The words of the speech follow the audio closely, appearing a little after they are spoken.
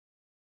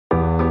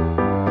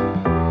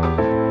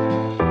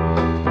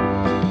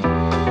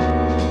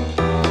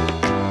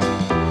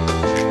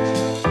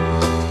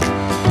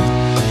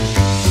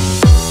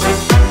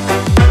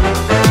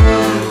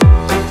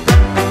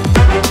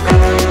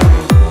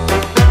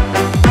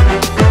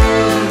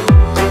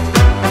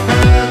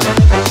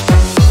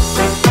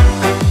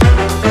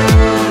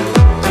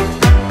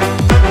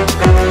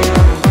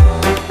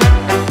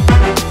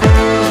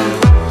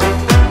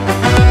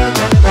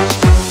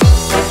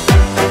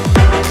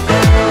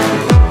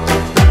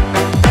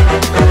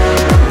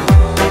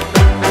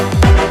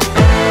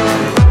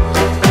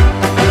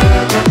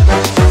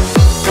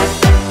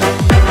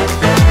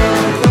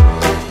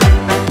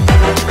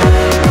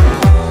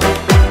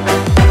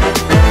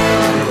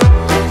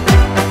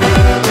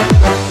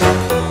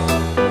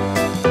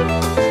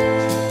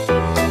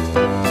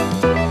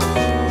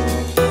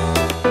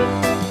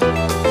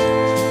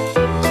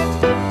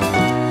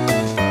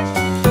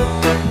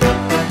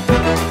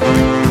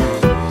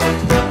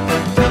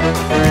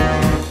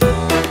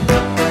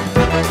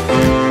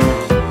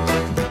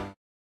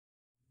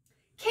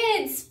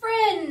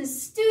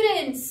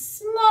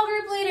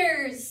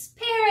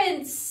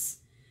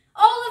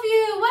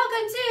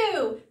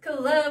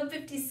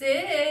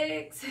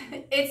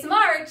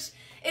March.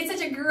 It's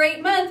such a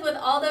great month with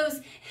all those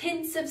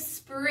hints of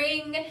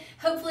spring.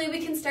 Hopefully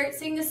we can start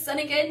seeing the sun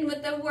again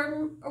with the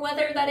warm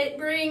weather that it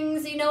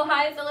brings. You know how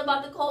I feel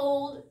about the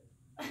cold.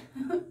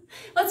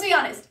 Let's be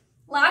honest.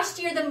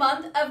 Last year, the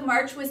month of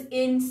March was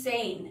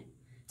insane.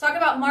 Talk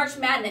about March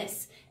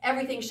Madness.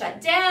 Everything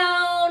shut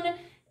down.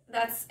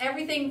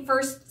 Everything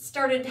first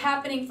started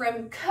happening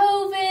from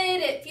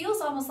COVID. It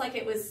feels almost like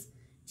it was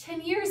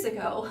 10 years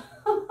ago.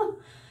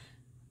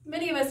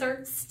 Many of us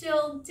are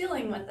still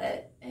dealing with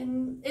it.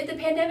 And if the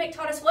pandemic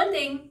taught us one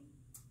thing,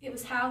 it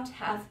was how to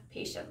have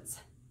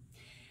patience.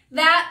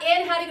 That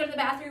and how to go to the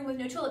bathroom with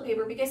no toilet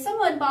paper because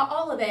someone bought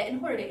all of it and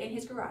hoarded it in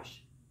his garage.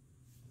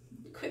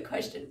 Quick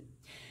question.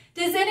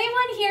 Does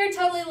anyone here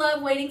totally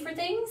love waiting for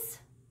things?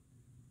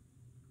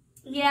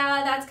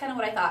 Yeah, that's kind of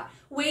what I thought.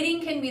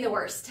 Waiting can be the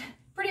worst.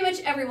 Pretty much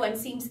everyone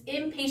seems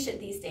impatient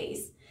these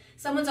days.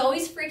 Someone's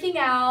always freaking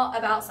out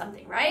about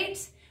something, right?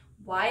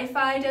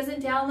 Wi-Fi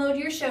doesn't download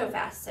your show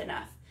fast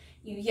enough.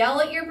 You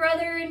yell at your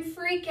brother and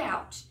freak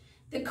out.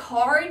 The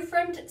car in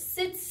front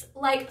sits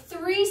like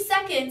 3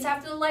 seconds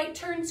after the light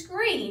turns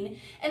green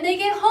and they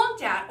get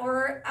honked at,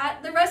 or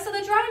at the rest of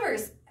the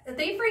drivers.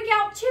 They freak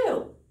out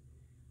too.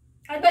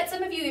 I bet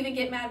some of you even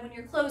get mad when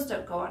your clothes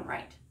don't go on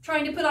right.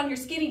 Trying to put on your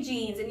skinny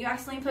jeans and you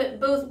accidentally put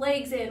both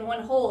legs in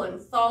one hole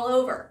and fall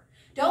over.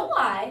 Don't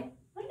lie.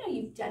 I know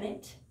you've done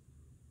it.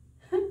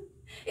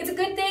 It's a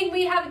good thing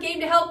we have a game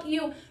to help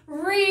you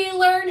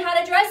relearn how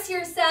to dress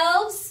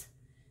yourselves.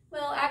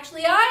 Well,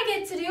 actually, I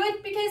get to do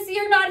it because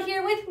you're not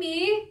here with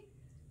me.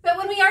 But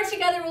when we are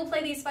together, we'll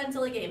play these fun,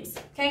 silly games.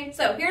 Okay,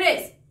 so here it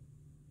is.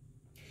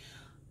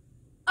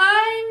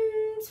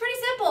 It's pretty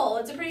simple.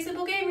 It's a pretty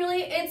simple game,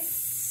 really. I'm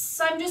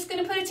just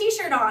going to put a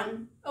t-shirt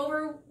on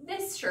over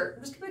this shirt.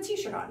 I'm just going to put a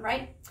t-shirt on,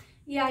 right?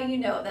 Yeah, you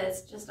know that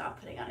it's just not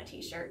putting on a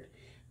t-shirt.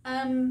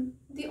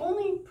 The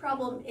only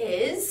problem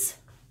is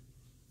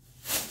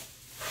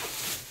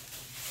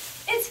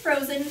it's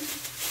frozen.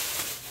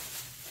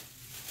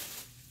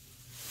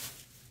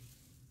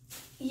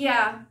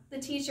 Yeah, the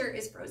t-shirt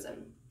is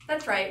frozen.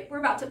 That's right. We're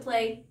about to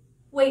play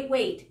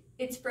Wait,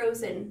 it's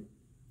frozen.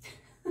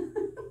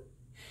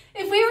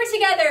 If we were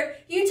together,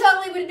 you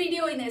totally would be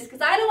doing this because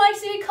I don't like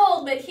to be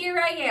cold, but here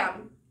I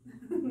am.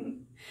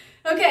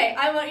 Okay,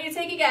 I want you to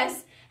take a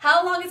guess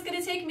how long it's going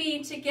to take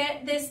me to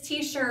get this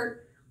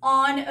t-shirt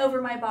on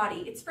over my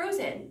body. It's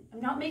frozen.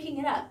 I'm not making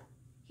it up.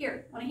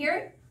 Here, want to hear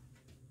it?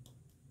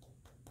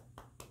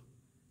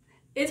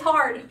 It's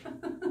hard.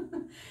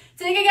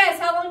 Take a guess.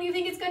 How long do you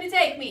think it's going to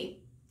take me?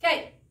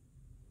 Okay.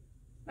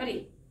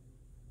 Ready.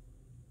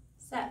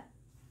 Set.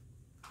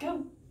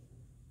 Go.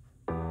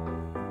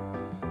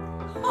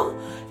 Oh,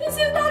 this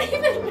is not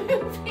even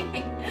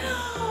moving.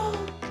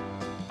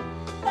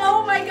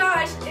 Oh my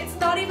gosh, it's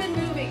not even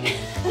moving.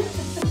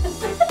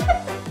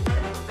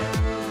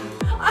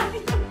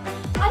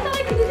 I thought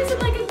I could do this in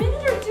like a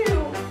minute or two.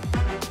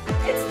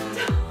 It's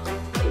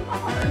totally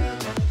hard.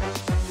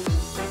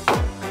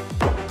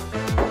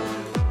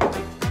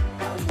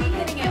 That was me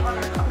hitting it on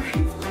our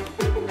concrete floor.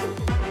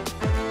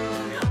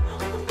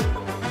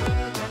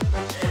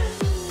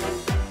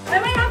 I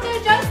might have to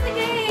adjust the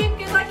game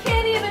because I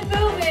can't even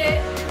move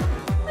it.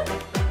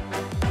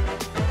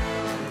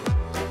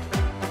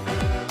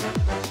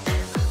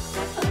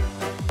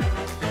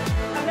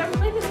 I've never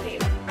played this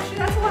game. Actually,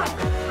 that's a lie.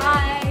 I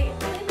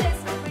played this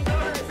with my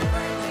daughter as a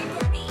birthday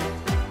party.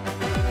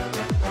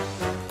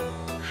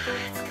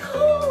 It's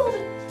cold.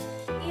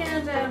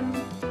 And,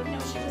 you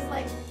know, she was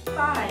like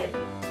 5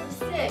 or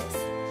 6.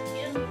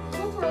 And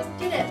little girls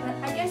get it, but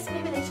I guess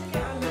maybe they took it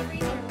out of the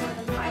freezer more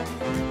than 5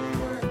 minutes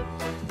before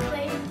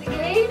playing the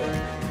game.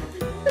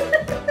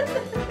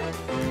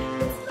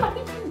 It's not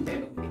even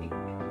moving.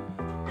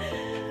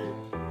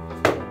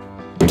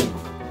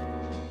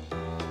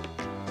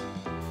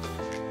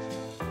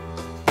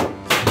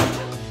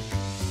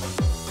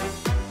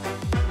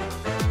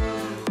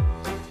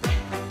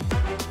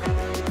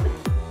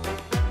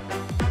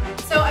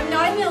 So I'm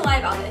not even gonna lie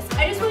about this.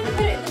 I just wanted to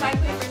put it in the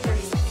microwave for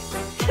 30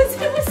 seconds because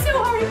it was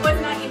so hard. It was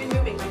not even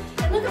moving.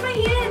 And look at my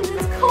hands.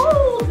 It's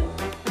cold.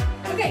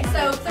 Okay,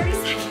 so 30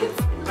 seconds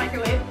in the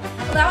microwave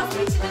allows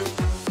me to just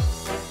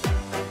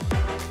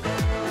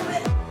move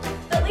it.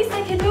 At least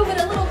I can move it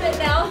a little bit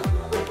now.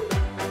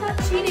 I'm not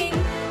cheating.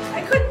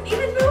 I couldn't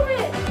even move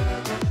it.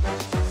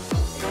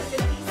 There's a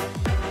good piece.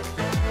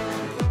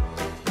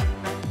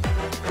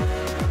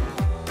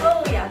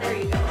 Oh yeah, there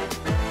you go.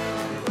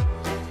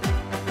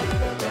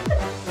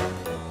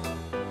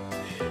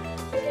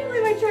 I can't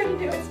believe I tried to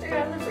do it straight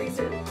out of the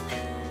freezer.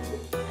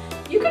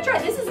 You could try.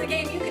 This is a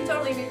game you can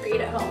totally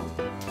recreate at home.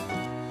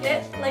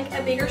 Get like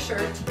a bigger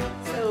shirt,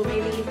 so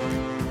maybe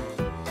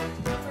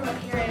from a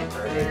parent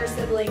or a bigger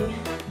sibling.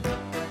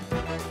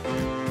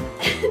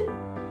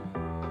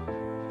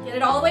 Get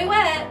it all the way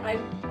wet.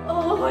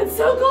 Oh, it's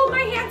so cold, my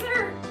hands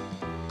hurt.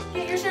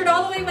 Get your shirt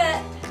all the way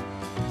wet.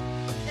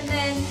 And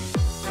then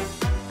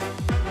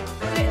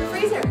put it in the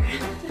freezer.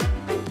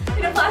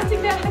 In a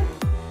plastic bag.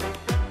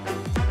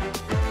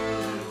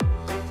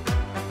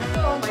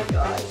 Oh my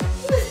gosh.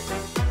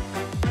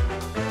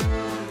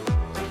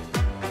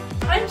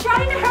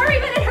 trying to hurry,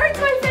 but it hurts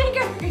my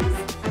fingers.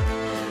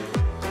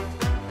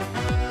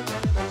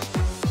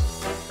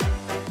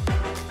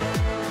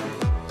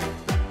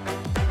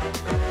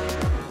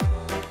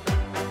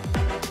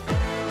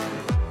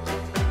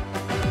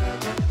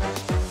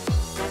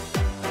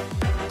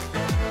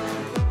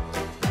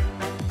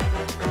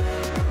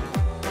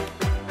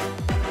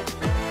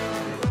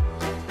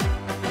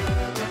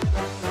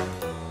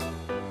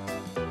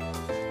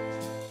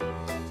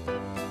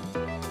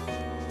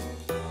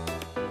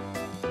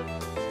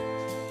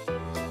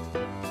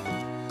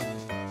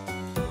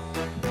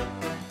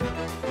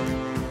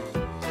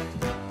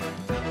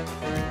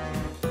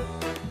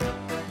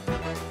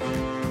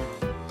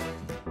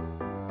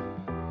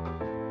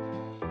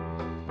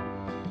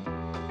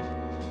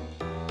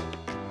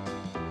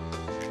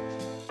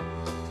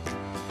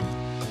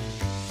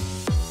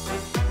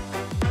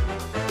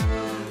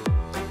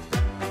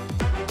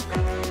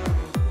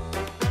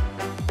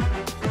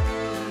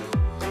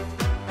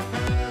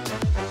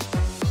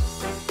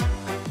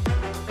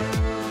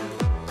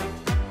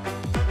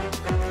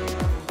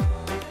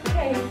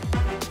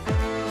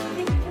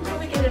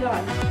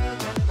 On.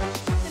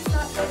 It's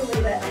not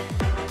totally lit.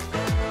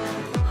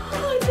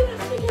 Oh, it's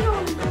enough to get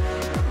on.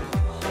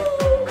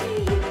 Oh,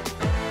 okay.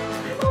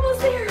 I'm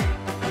almost there.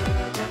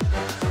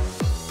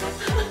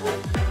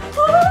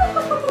 Oh,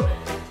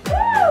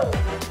 woo!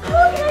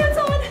 Okay, it's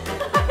on.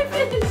 I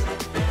finished.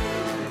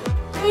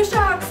 No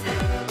shocks.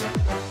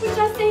 We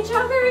just ate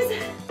chokers.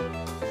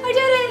 I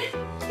did it.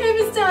 Game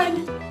is done.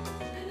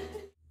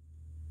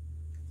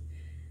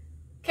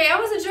 Okay, I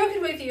wasn't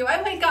joking with you. I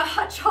went and got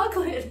hot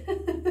chocolate.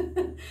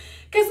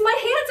 Because my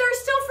hands are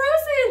still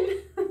frozen.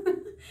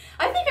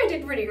 I think I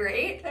did pretty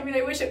great. I mean,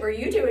 I wish it were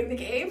you doing the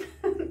game.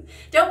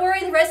 Don't worry,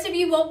 the rest of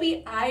you won't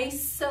be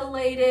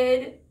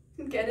isolated.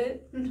 Get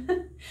it?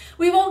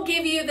 We won't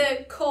give you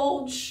the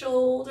cold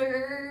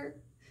shoulder.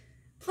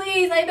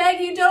 Please, I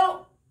beg you,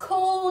 don't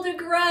hold a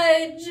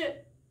grudge.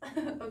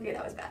 Okay,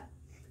 that was bad.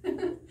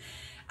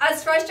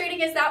 As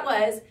frustrating as that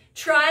was,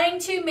 trying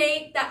to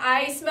make the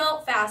ice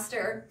melt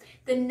faster,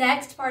 the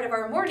next part of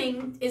our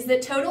morning is the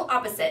total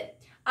opposite.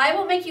 I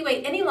won't make you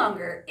wait any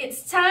longer.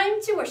 It's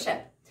time to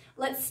worship.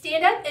 Let's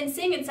stand up and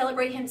sing and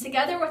celebrate him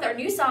together with our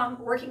new song,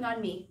 Working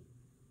on Me.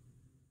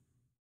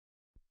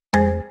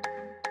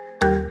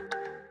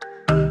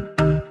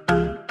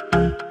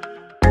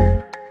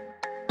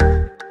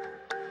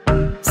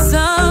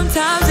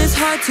 Sometimes it's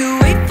hard to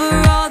wait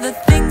for all the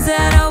things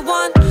that I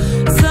want.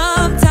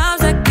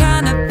 Sometimes I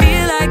kind of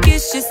feel like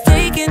it's just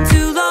taking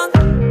too long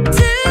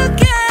to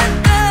get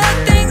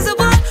the things I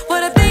want,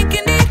 what I think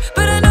I need,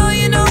 but I know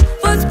you know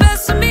what's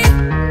best for me.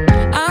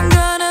 I'm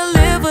gonna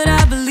live what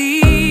I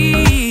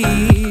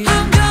believe.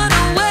 I'm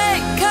gonna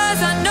wait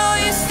cause I know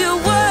you're still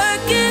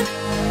working.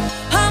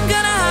 I'm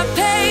gonna have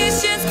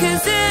patience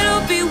cause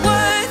it'll be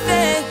worth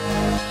it.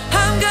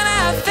 I'm gonna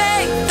have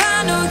faith,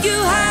 I know you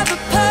have a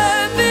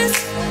purpose.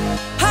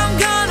 I'm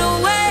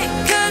gonna wait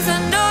cause I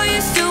know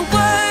you're still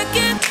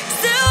working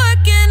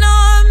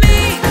on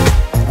me.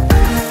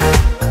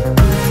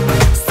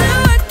 Still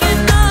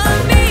working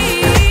on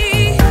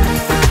me.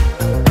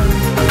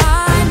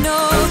 I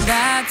know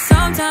that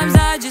sometimes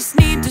I just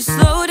need to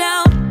slow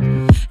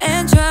down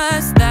and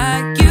trust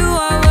that you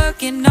are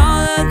working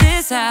all of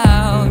this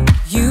out.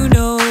 You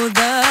know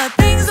the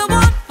things I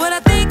want, what I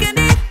think I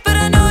need, but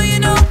I know you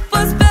know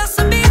what's best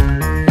for me.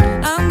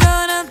 I'm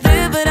gonna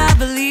live what I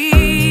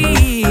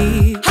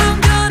believe. I'm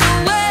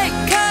gonna wait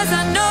cause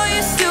I know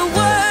you're still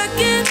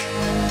working.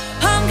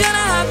 I'm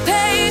gonna have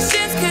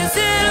patience cause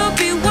it'll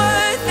be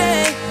worth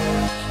it.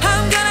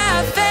 I'm gonna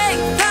have faith,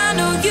 I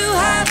know you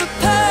have a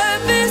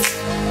purpose.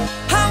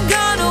 I'm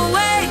gonna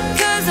wait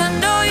cause I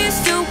know you're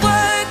still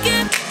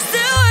working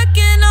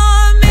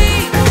on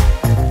me.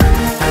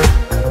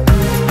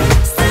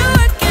 Still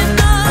working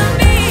on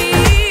me.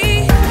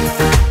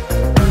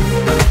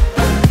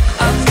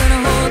 I'm gonna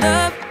hold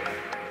up,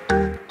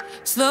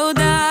 slow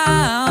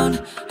down.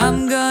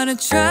 I'm gonna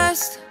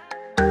trust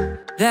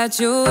that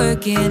you're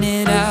working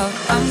it out.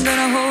 I'm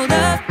gonna hold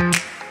up,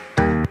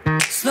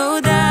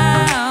 slow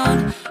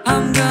down.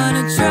 I'm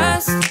gonna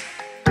trust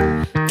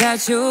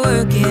that you're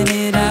working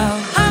it out.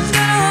 I'm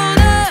gonna hold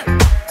up,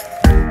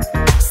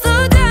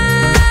 slow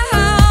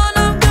down.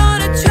 I'm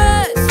gonna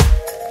trust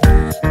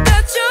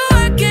that you're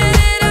working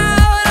it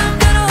out. I'm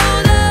gonna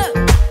hold up,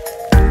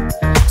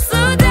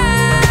 slow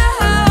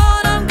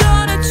down. I'm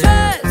gonna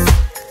trust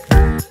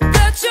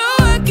that you're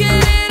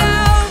working it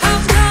out.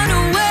 I'm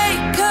gonna wait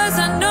cause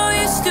I know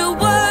you're still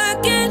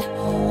working.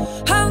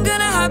 I'm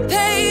gonna have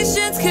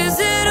patience cause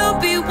it'll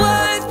be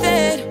worth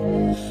it.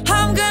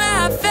 I'm gonna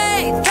have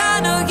faith, I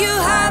know you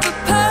have a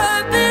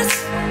purpose.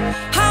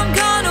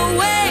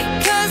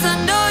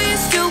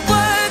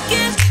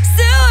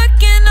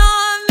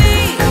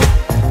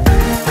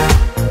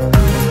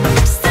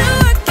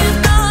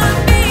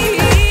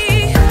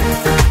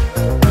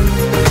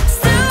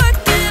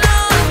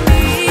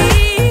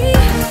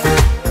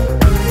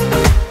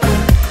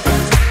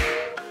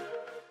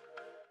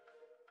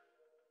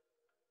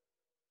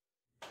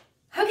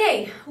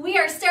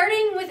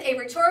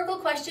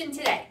 question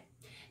today.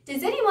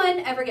 Does anyone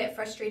ever get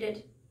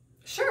frustrated?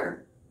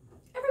 Sure,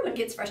 everyone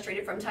gets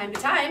frustrated from time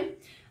to time.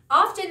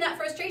 Often that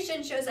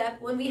frustration shows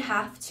up when we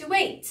have to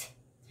wait,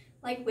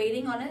 like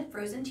waiting on a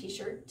frozen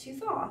t-shirt to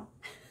thaw.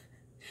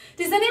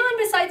 Does anyone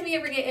besides me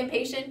ever get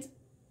impatient?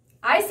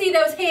 I see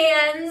those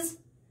hands.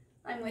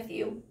 I'm with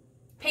you.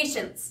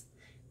 Patience,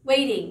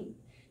 waiting,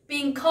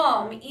 being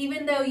calm,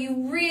 even though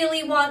you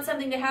really want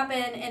something to happen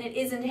and it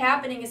isn't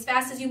happening as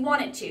fast as you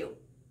want it to.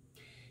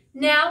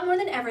 Now, more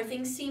than ever,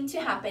 things seem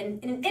to happen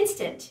in an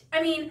instant.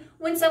 I mean,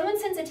 when someone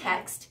sends a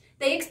text,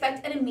 they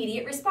expect an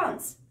immediate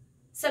response.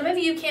 Some of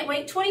you can't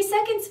wait 20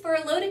 seconds for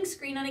a loading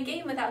screen on a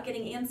game without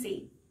getting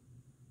antsy.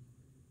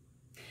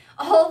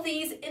 All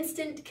these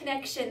instant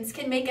connections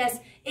can make us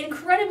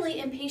incredibly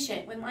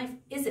impatient when life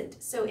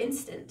isn't so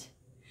instant.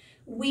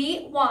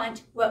 We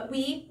want what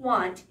we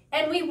want,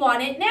 and we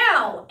want it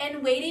now,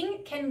 and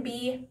waiting can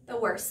be the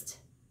worst.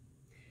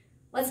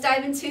 Let's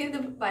dive into the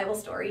Bible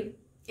story.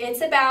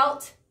 It's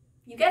about,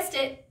 you guessed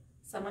it,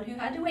 someone who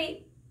had to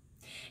wait.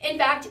 In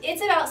fact,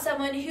 it's about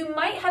someone who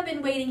might have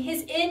been waiting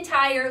his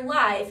entire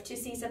life to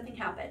see something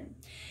happen.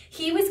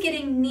 He was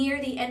getting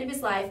near the end of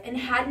his life and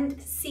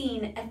hadn't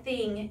seen a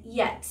thing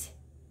yet.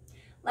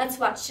 Let's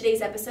watch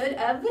today's episode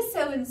of The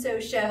So-and-So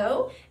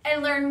Show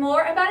and learn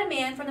more about a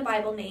man from the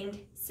Bible named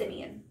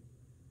Simeon.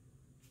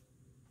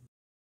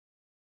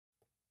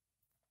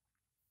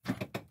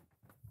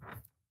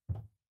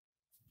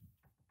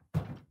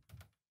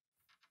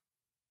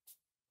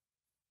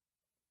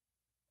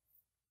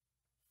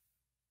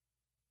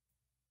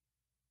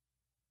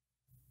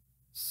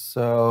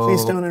 So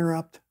Please don't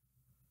interrupt.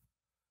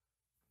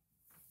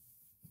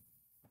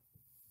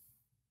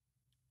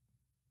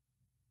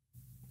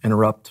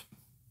 interrupt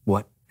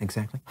what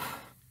exactly?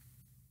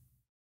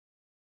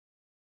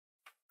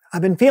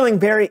 I've been feeling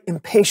very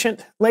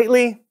impatient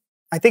lately.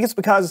 I think it's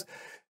because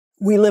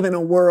we live in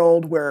a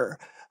world where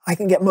I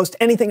can get most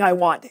anything I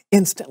want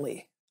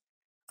instantly.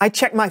 I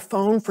check my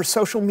phone for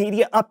social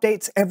media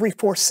updates every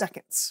 4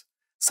 seconds.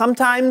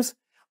 Sometimes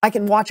I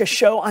can watch a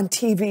show on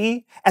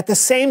TV at the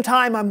same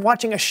time I'm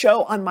watching a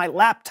show on my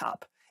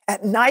laptop.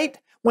 At night,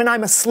 when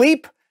I'm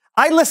asleep,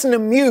 I listen to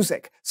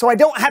music so I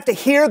don't have to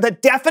hear the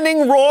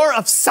deafening roar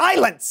of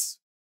silence.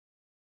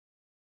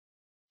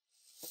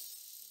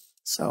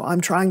 So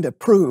I'm trying to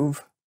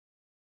prove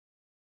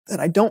that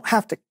I don't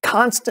have to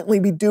constantly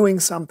be doing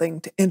something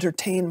to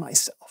entertain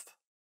myself.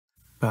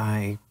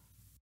 By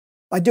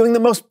doing the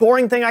most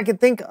boring thing I could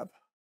think of.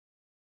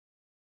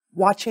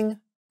 Watching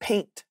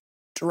paint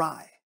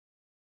dry.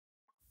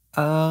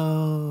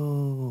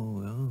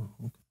 oh,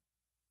 okay.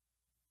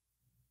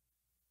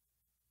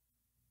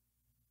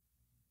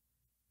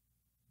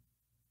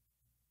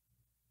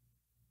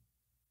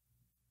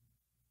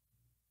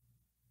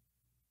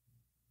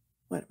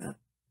 Wait a minute.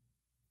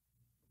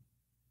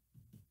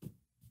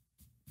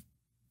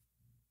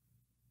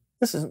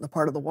 This isn't the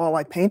part of the wall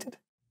I painted.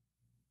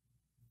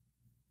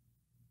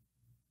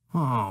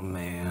 Oh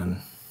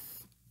man.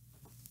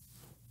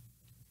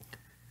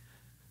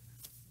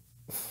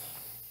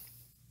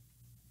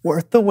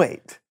 Worth the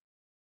wait.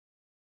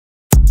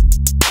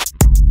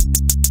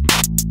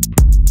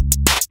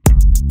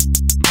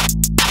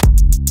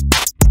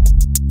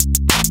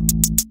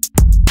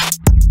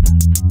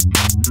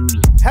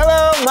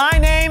 Hello, my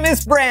name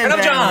is Brandon.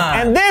 And I'm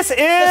John. And this is...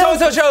 The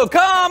So-and-So Show.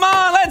 Come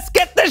on, let's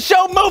get this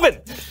show moving.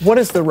 What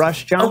is the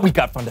rush, John? Oh, we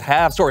got fun to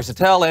have, stories to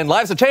tell, and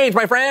lives to change,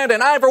 my friend.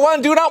 And I, for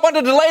one, do not want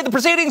to delay the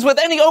proceedings with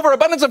any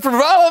overabundance of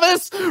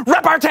frivolous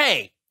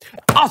repartee.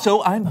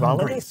 Also, I'm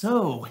hungry,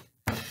 so...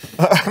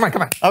 come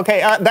on.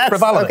 Okay, that's...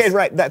 Frivolous. Okay,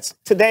 right.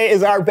 Today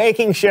is our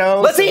baking show.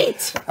 Let's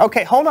eat.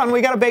 Okay, hold on.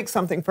 We got to bake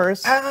something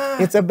first.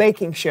 It's a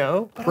baking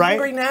show, right? I'm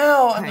hungry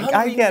now.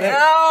 I get it.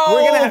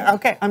 We're gonna.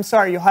 Okay, I'm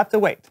sorry. You'll have to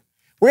wait.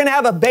 We're gonna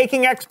have a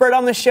baking expert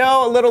on the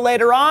show a little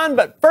later on,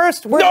 but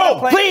first we're gonna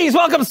play. Please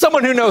welcome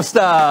someone who knows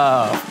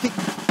stuff.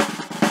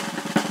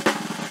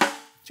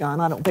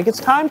 John, I don't think it's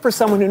time for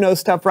someone who knows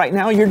stuff right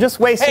now. You're just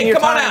wasting Hey, your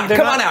come on time. out. They're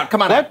Come not- on out.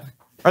 Come on What? out.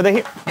 Are they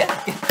here?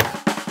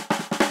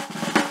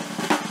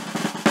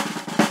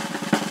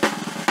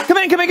 Come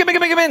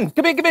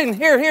in.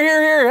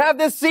 Here. Have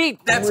this seat.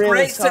 That's really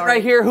great. Sit sorry.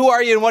 right here. Who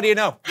are you and what do you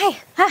know?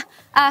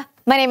 Hi,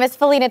 my name is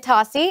Felina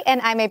Tossi,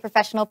 and I'm a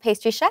professional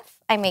pastry chef.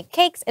 I make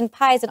cakes and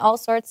pies and all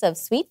sorts of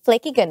sweet,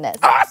 flaky goodness.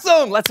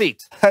 Awesome. Let's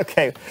eat.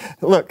 Okay.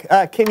 Look,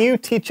 can you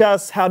teach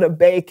us how to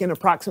bake in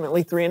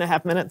approximately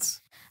 3.5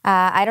 minutes?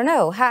 I don't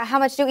know. How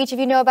much do each of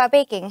you know about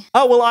baking?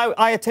 Oh, well,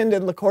 I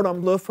attended Le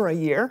Cordon Bleu for a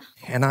year.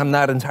 And I'm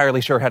not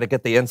entirely sure how to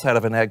get the inside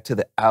of an egg to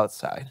the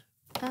outside.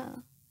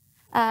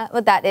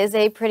 Well, that is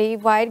a pretty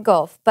wide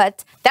gulf,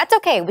 but that's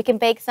okay. We can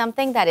bake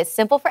something that is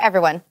simple for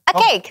everyone. A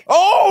cake.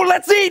 Oh,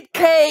 let's eat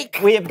cake.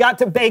 We have got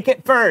to bake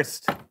it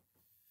first.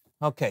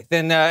 Okay,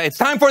 then it's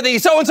time for the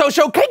So-and-So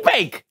Show Cake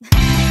Bake.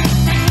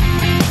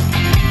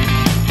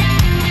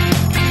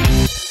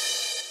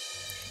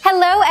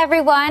 Hello,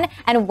 everyone,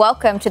 and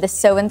welcome to the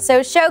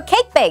So-and-So Show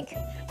Cake Bake.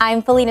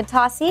 I'm Felina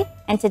Tossi,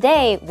 and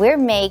today we're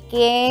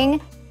making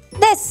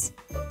this,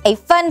 a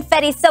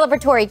funfetti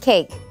celebratory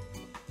cake.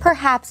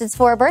 Perhaps it's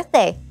for a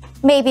birthday,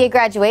 maybe a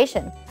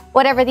graduation.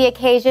 Whatever the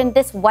occasion,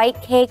 this white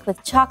cake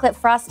with chocolate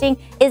frosting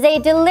is a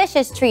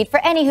delicious treat for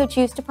any who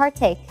choose to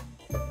partake.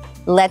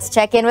 Let's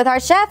check in with our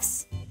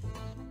chefs.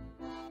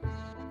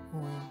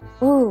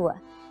 Ooh,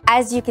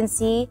 as you can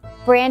see,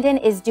 Brandon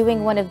is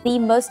doing one of the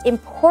most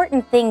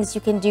important things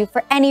you can do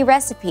for any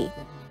recipe.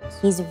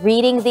 He's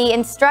reading the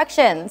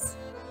instructions.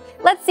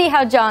 Let's see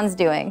how John's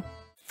doing.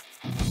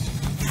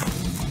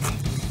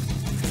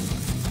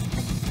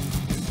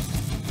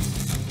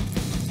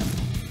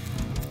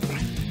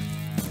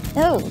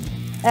 Oh,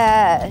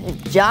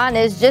 John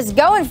is just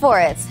going for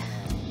it.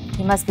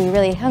 He must be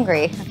really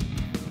hungry.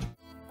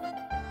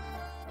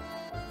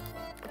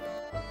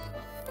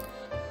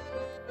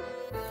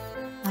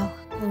 Oh,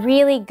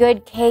 really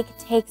good cake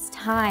takes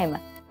time.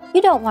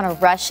 You don't want to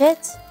rush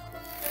it.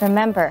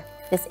 Remember,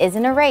 this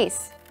isn't a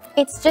race.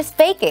 It's just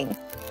baking.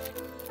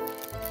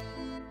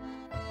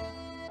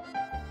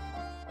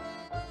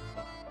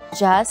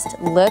 Just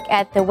look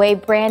at the way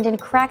Brandon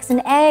cracks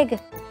an egg.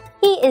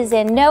 He is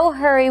in no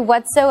hurry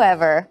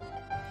whatsoever.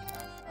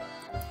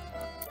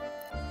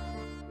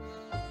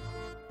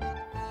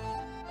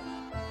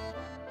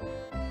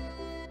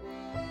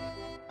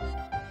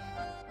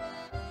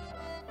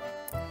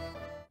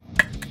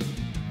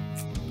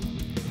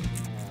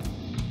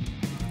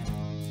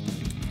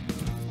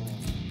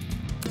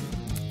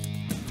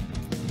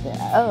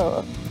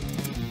 Oh.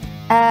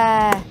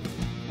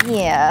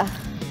 Yeah.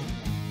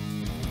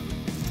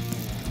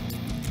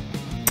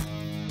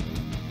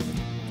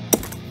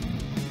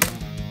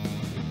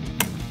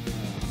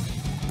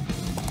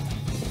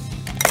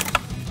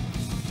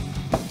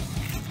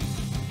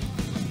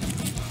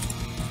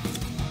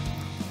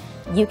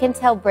 You can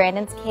tell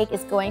Brandon's cake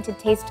is going to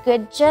taste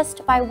good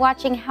just by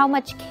watching how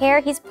much care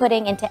he's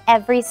putting into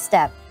every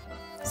step.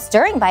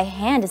 Stirring by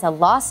hand is a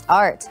lost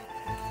art.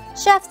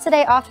 Chefs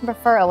today often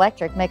prefer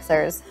electric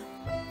mixers.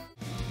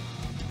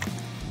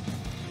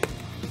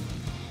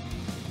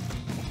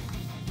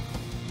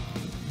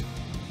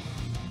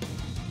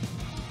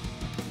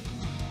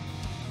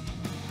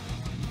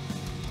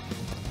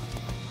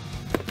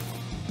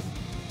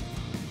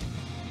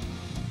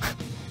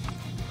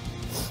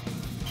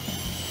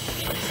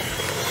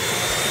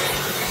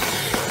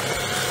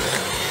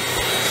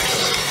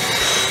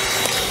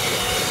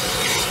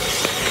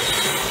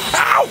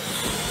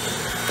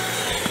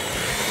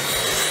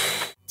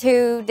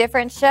 Two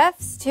different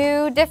chefs,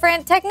 two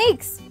different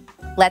techniques.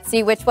 Let's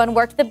see which one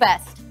worked the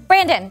best.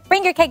 Brandon,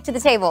 bring your cake to the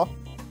table.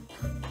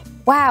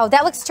 Wow,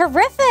 that looks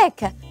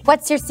terrific.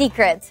 What's your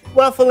secret?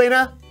 Well,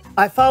 Felina,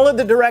 I followed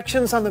the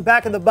directions on the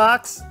back of the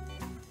box.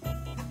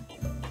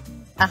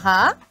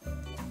 Uh-huh.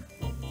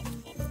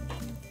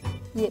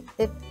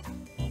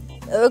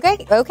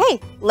 Okay.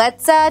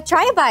 Let's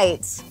try a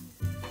bite.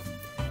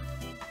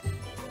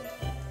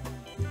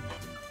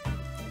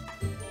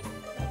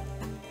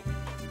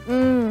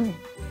 Mmm.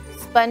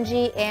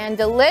 Spongy and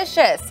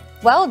delicious.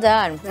 Well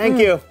done. Thank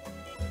you.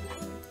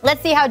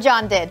 Let's see how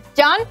John did.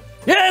 John?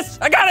 Yes,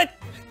 I got it.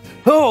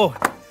 Oh,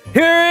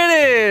 here it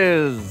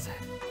is.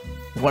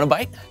 Want a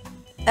bite?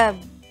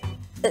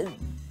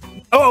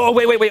 Oh,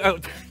 wait. Oh,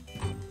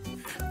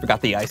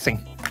 forgot the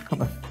icing.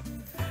 Hold on.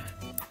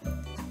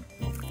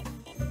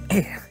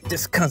 Hey, it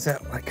just comes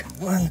out like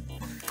one.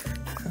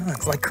 Oh,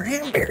 it's like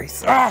cranberry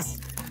sauce.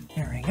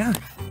 There we go.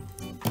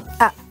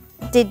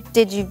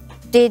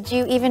 Did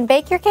you even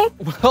bake your cake?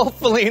 Well,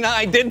 Felina,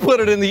 I did put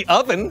it in the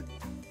oven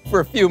for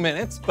a few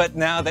minutes, but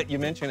now that you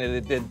mention it,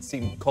 it did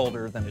seem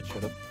colder than it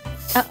should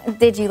have.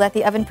 Did you let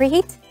the oven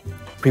preheat?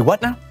 Pre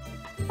what now?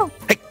 Oh.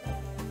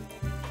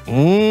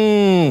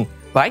 Hey.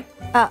 Bite?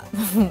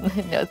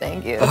 No,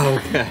 thank you.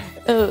 Okay.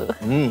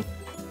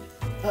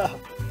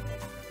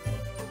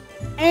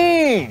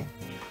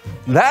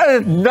 That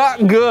is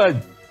not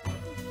good.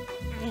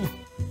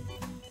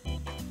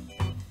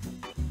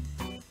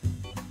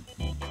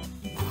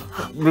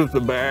 Just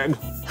a bag.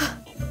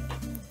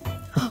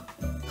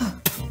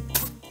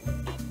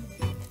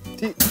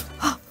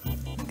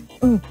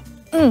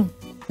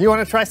 You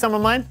want to try some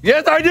of mine?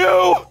 Yes, I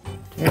do.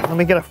 Here, let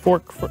me get a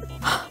fork for.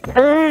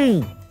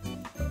 Oh,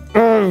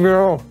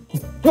 no.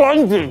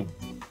 Spongy.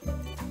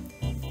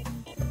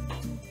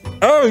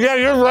 Oh, yeah,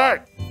 you're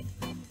right.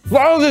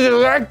 Follow the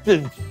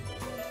directions.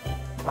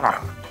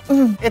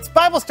 It's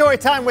Bible story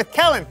time with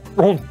Kellen.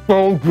 Oh,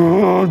 so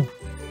good.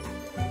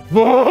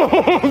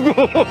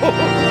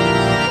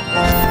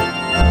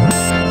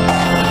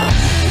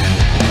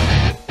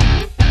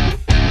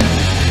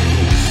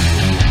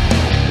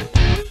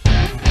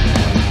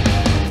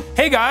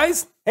 Hey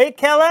guys! Hey,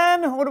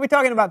 Kellen, what are we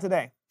talking about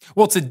today?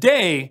 Well,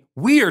 today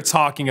we are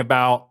talking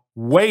about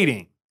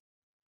waiting.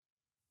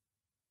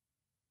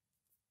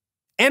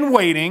 And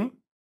waiting.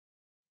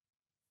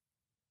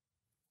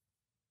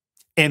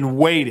 And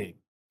waiting.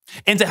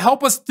 And to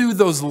help us through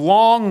those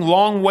long,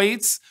 long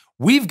waits,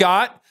 we've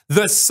got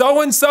the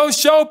So-and-So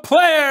Show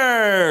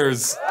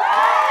players!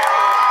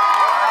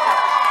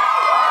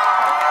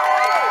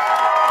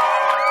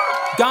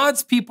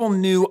 God's people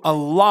knew a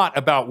lot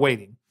about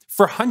waiting.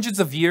 For hundreds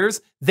of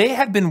years, they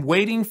had been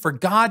waiting for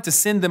God to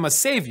send them a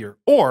Savior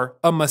or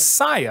a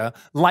Messiah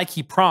like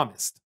He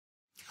promised.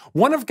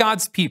 One of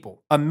God's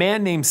people, a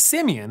man named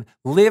Simeon,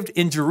 lived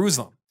in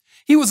Jerusalem.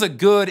 He was a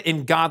good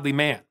and godly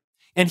man,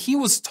 and he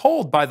was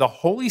told by the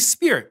Holy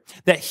Spirit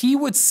that he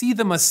would see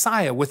the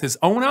Messiah with his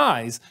own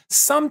eyes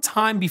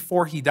sometime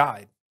before he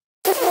died.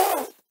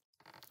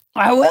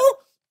 I will?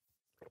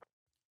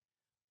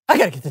 I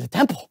gotta get to the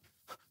temple.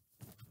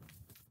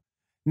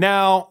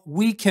 Now,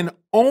 we can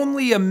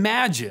only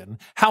imagine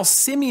how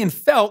Simeon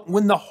felt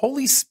when the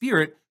Holy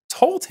Spirit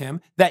told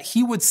him that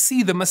he would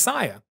see the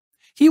Messiah.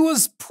 He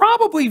was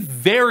probably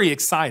very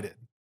excited.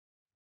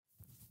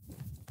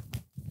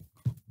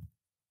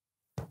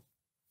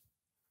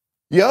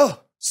 Yo,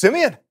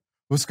 Simeon,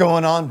 what's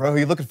going on, bro? Who are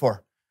you looking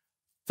for?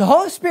 The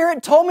Holy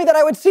Spirit told me that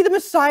I would see the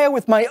Messiah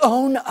with my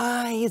own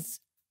eyes.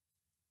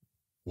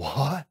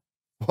 What?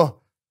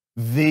 Well,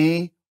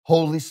 the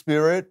Holy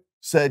Spirit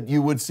said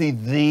you would see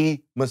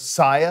the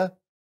Messiah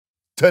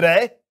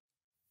today?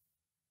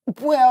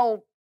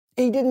 Well,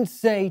 he didn't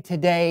say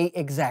today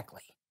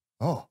exactly.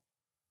 Oh,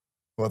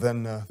 well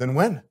then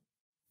when?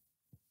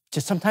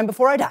 Just sometime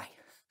before I die.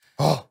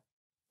 Oh,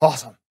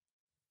 awesome.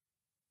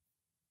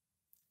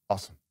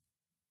 Awesome.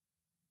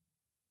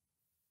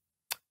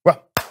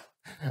 Well,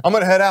 I'm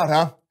gonna head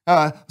out,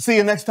 huh? See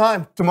you next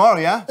time, tomorrow,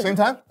 yeah? Same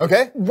time?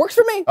 Okay? Works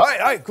for me. All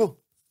right, cool.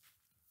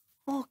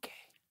 Okay.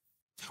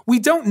 We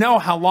don't know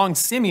how long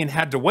Simeon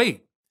had to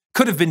wait.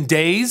 Could have been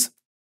days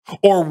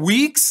or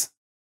weeks,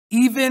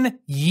 even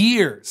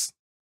years.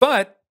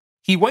 But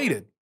he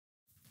waited.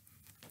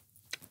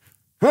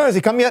 Has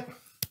he come yet? Has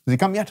he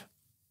come yet?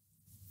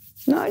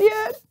 Not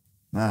yet.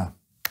 Ah.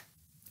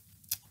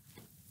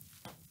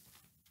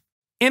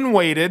 And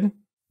waited.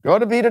 Got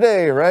to be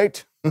today,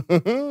 right?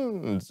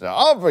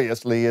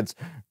 Obviously, it's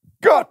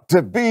got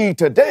to be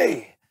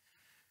today.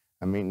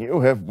 I mean,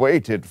 you have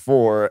waited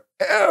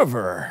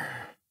forever.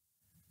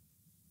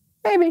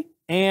 Maybe.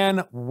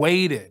 And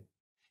waited,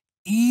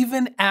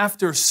 even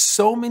after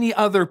so many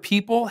other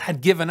people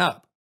had given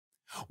up.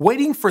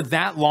 Waiting for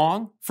that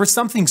long for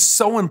something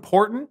so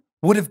important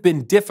would have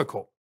been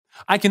difficult.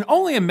 I can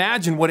only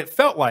imagine what it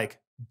felt like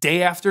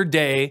day after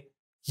day,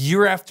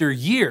 year after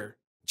year,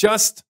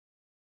 just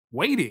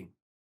waiting.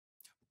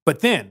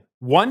 But then,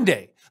 one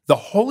day, the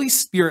Holy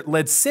Spirit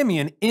led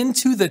Simeon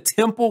into the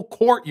temple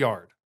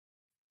courtyard.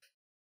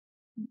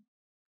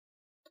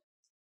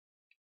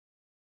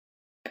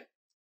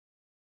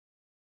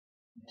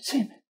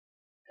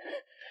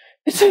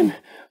 It's him.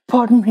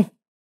 Pardon me.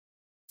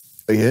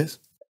 Yes?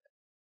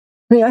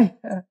 May I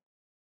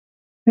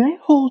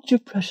hold your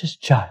precious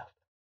child?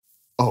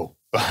 Oh,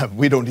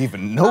 we don't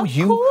even know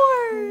you. Of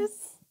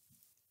course.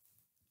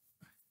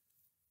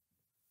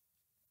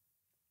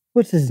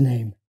 What's his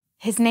name?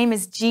 His name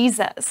is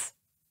Jesus.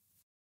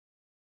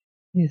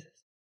 Jesus.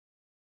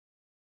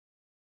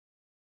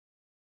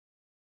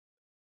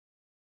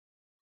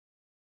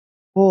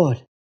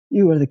 Lord,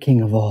 you are the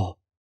King of all.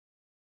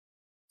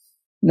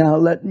 Now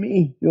let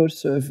me, your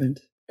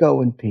servant,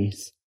 go in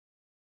peace.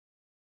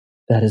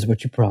 That is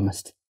what you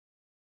promised.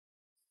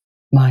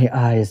 My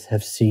eyes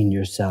have seen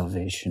your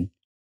salvation.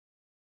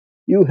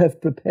 You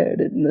have prepared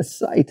it in the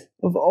sight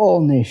of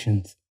all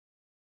nations.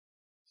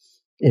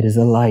 It is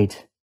a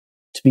light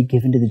to be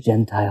given to the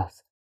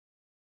Gentiles.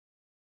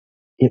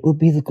 It will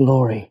be the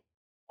glory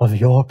of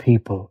your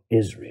people,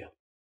 Israel.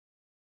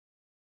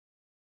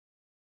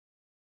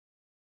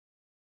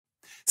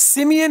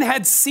 Simeon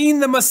had seen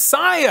the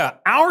Messiah,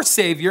 our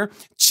Savior,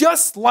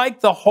 just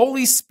like the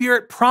Holy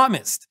Spirit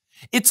promised.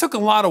 It took a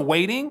lot of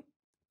waiting,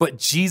 but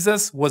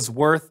Jesus was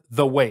worth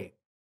the wait.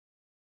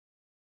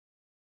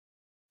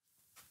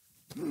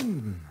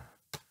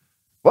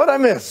 What'd I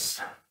miss?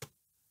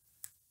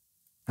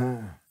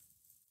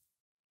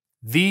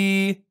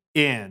 The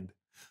end.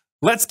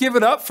 Let's give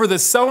it up for the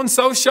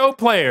So-and-So Show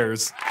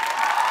players.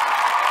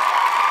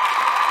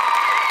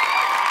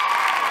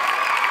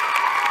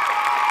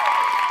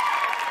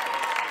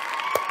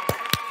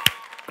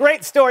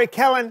 Great story,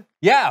 Kellen.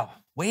 Yeah,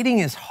 waiting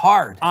is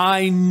hard.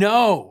 I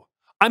know.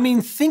 I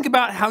mean, think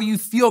about how you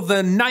feel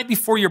the night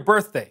before your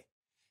birthday.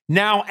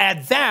 Now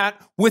add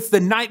that with the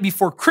night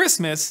before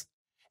Christmas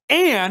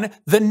and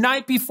the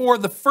night before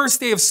the first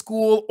day of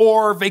school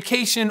or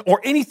vacation or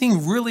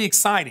anything really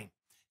exciting.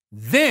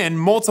 Then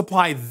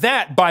multiply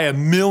that by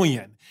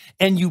 1,000,000,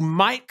 and you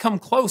might come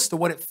close to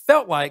what it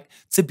felt like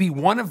to be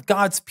one of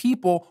God's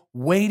people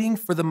waiting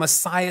for the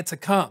Messiah to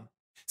come.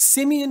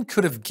 Simeon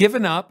could have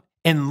given up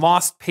and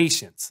lost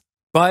patience,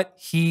 but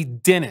he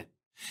didn't.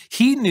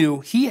 He knew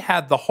he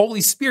had the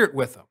Holy Spirit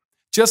with him,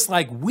 just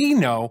like we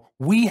know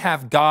we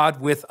have God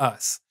with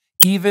us,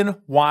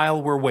 even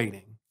while we're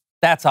waiting.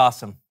 That's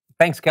awesome.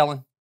 Thanks,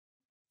 Kellen.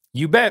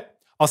 You bet.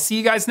 I'll see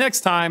you guys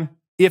next time,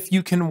 if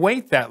you can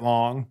wait that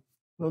long.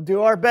 We'll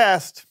do our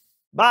best.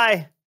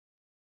 Bye.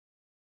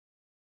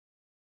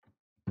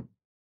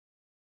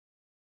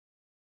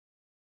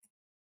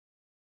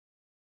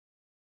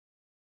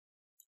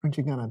 Aren't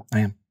you gonna?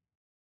 I am.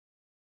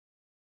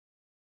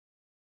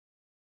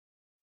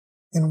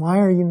 And why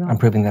are you not? I'm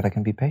proving that I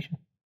can be patient.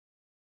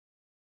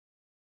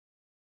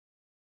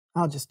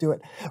 I'll just do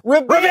it.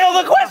 Reveal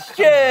the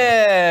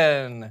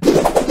question!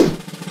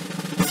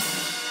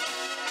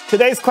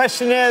 Today's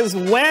question is,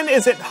 when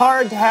is it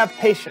hard to have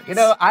patience? You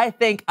know, I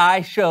think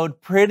I showed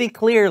pretty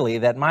clearly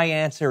that my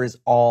answer is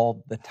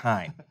all the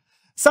time.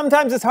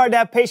 Sometimes it's hard to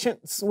have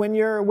patience when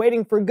you're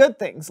waiting for good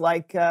things,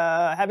 like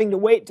having to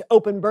wait to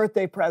open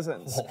birthday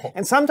presents.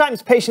 And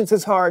sometimes patience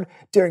is hard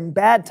during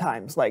bad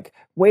times, like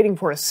waiting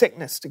for a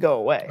sickness to go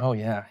away. Oh,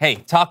 yeah. Hey,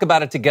 talk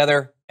about it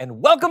together,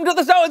 and welcome to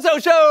the So-and-So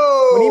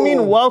Show! What do you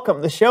mean,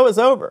 welcome? The show is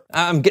over.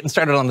 I'm getting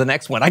started on the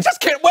next one. I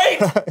just can't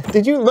wait!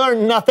 Did you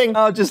learn nothing?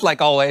 Oh, just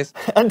like always.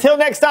 Until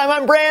next time,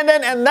 I'm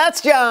Brandon, and that's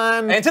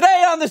John. And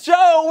today on the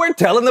show, we're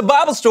telling the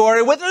Bible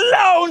story with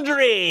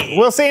laundry!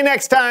 We'll see you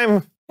next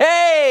time.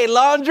 Hey,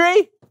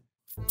 laundry!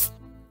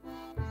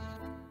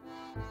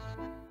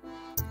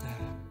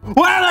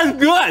 Wow, that's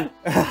good!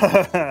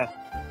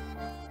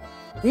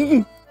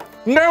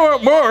 No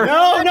more!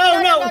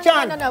 No,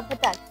 John! No, put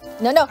that.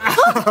 No.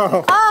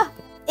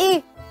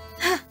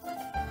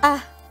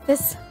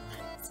 This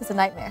is a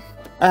nightmare.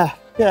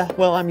 Yeah,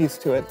 well, I'm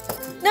used to it.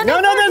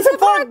 No, there's a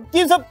fork!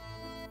 Use a...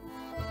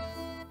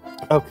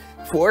 Oh,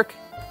 Fork?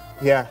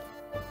 yeah.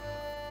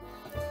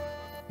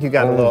 You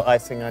got a little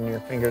icing on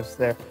your fingers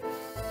there.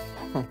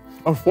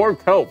 A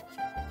fork helps.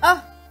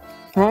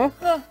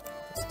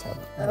 Just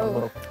have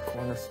little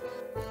corners.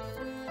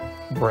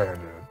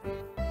 Brandon,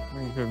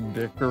 you can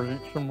decorate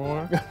some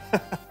more?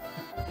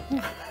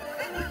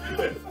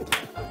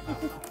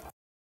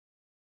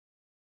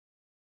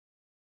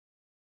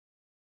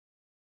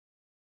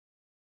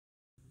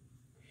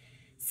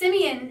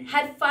 Simeon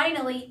had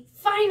finally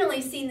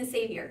seen the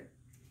Savior.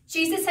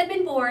 Jesus had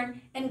been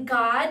born, and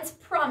God's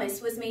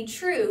promise was made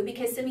true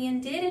because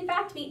Simeon did, in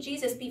fact, meet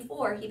Jesus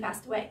before he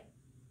passed away.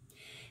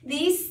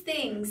 These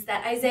things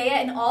that Isaiah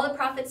and all the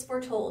prophets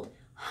foretold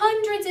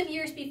hundreds of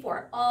years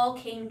before all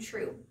came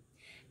true.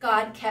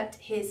 God kept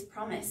his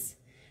promise.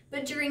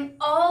 But during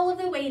all of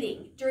the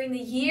waiting, during the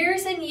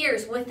years and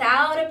years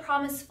without a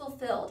promise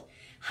fulfilled,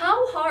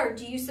 how hard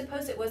do you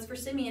suppose it was for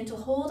Simeon to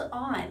hold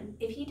on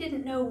if he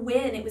didn't know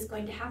when it was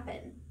going to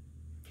happen?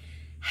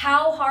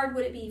 How hard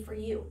would it be for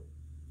you?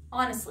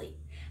 Honestly,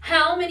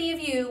 how many of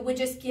you would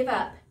just give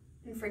up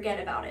and forget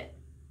about it?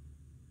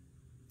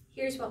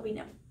 Here's what we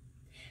know.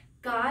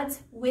 God's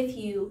with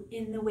you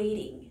in the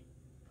waiting.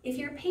 If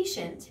you're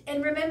patient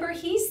and remember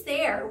he's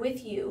there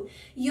with you,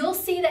 you'll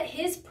see that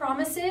his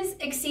promises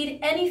exceed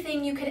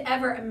anything you could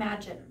ever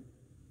imagine.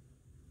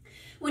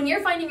 When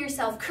you're finding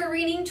yourself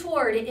careening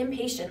toward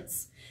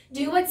impatience,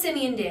 do what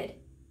Simeon did.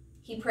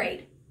 He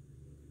prayed.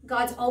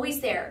 God's always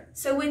there.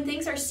 So when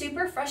things are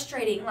super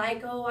frustrating,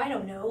 like,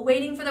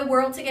 waiting for the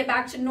world to get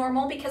back to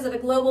normal because of a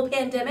global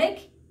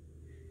pandemic,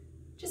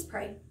 just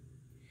pray.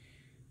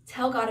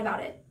 Tell God about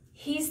it.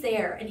 He's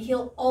there and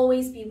he'll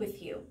always be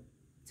with you.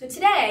 So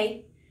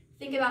today,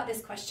 think about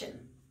this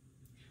question.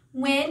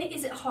 When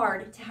is it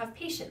hard to have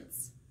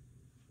patience?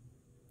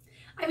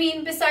 I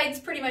mean, besides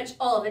pretty much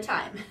all of the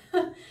time.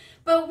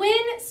 But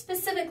when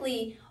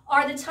specifically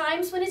are the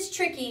times when it's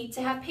tricky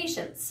to have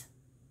patience?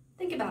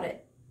 Think about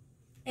it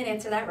and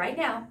answer that right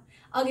now.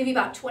 I'll give you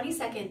about 20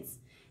 seconds.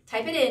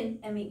 Type it in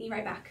and meet me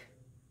right back.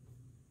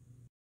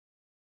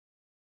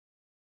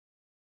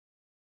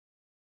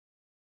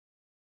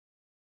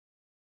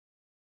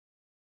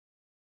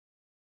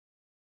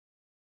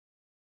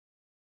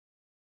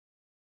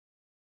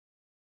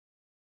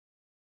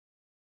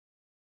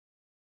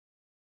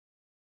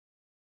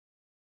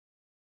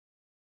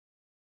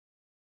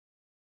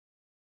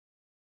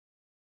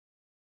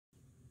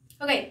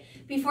 Okay,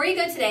 before you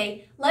go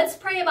today, let's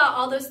pray about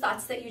all those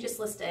thoughts that you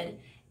just listed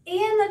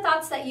and the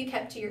thoughts that you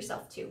kept to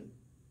yourself too.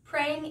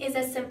 Praying is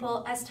as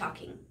simple as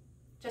talking,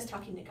 just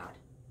talking to God.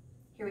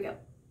 Here we go.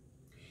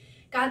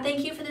 God,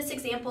 thank you for this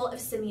example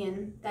of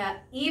Simeon,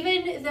 that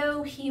even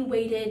though he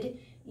waited,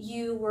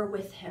 you were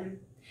with him.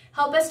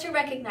 Help us to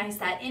recognize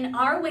that in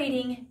our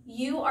waiting,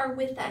 you are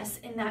with us,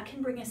 and that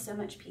can bring us so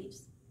much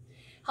peace.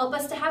 Help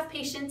us to have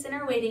patience in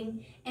our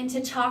waiting and to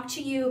talk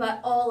to you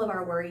about all of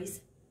our worries.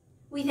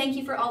 We thank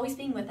you for always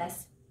being with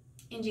us.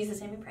 In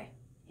Jesus' name we pray.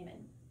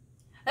 Amen.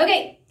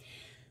 Okay,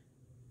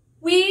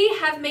 we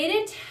have made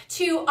it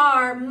to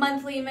our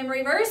monthly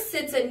memory verse.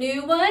 It's a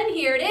new one.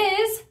 Here it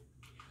is.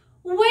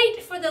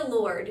 Wait for the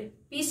Lord.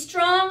 Be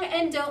strong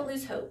and don't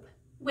lose hope.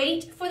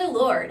 Wait for the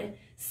Lord.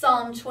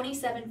 Psalm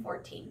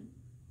 27:14.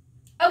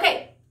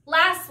 Okay,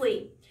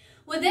 lastly,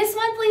 with this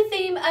monthly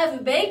theme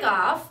of Bake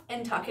Off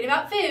and talking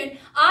about food,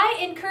 I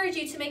encourage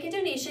you to make a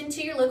donation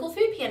to your local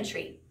food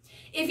pantry.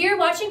 If you're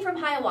watching from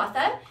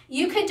Hiawatha,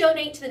 you could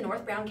donate to the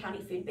North Brown County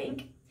Food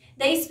Bank.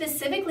 They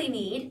specifically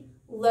need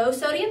low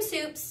sodium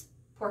soups,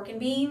 pork and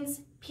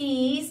beans,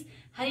 peas,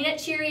 Honey Nut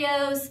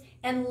Cheerios,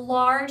 and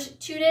large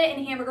tuna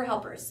and hamburger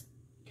helpers.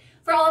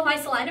 For all of my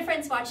Salina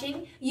friends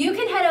watching, you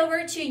can head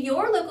over to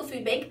your local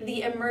food bank,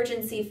 the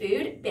Emergency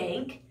Food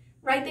Bank,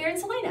 right there in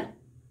Salina.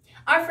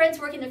 Our friends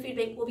working the food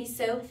bank will be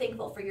so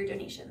thankful for your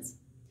donations.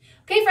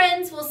 Okay,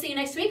 friends, we'll see you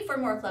next week for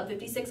more Club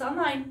 56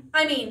 online.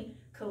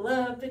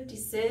 Club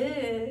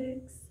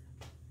 56.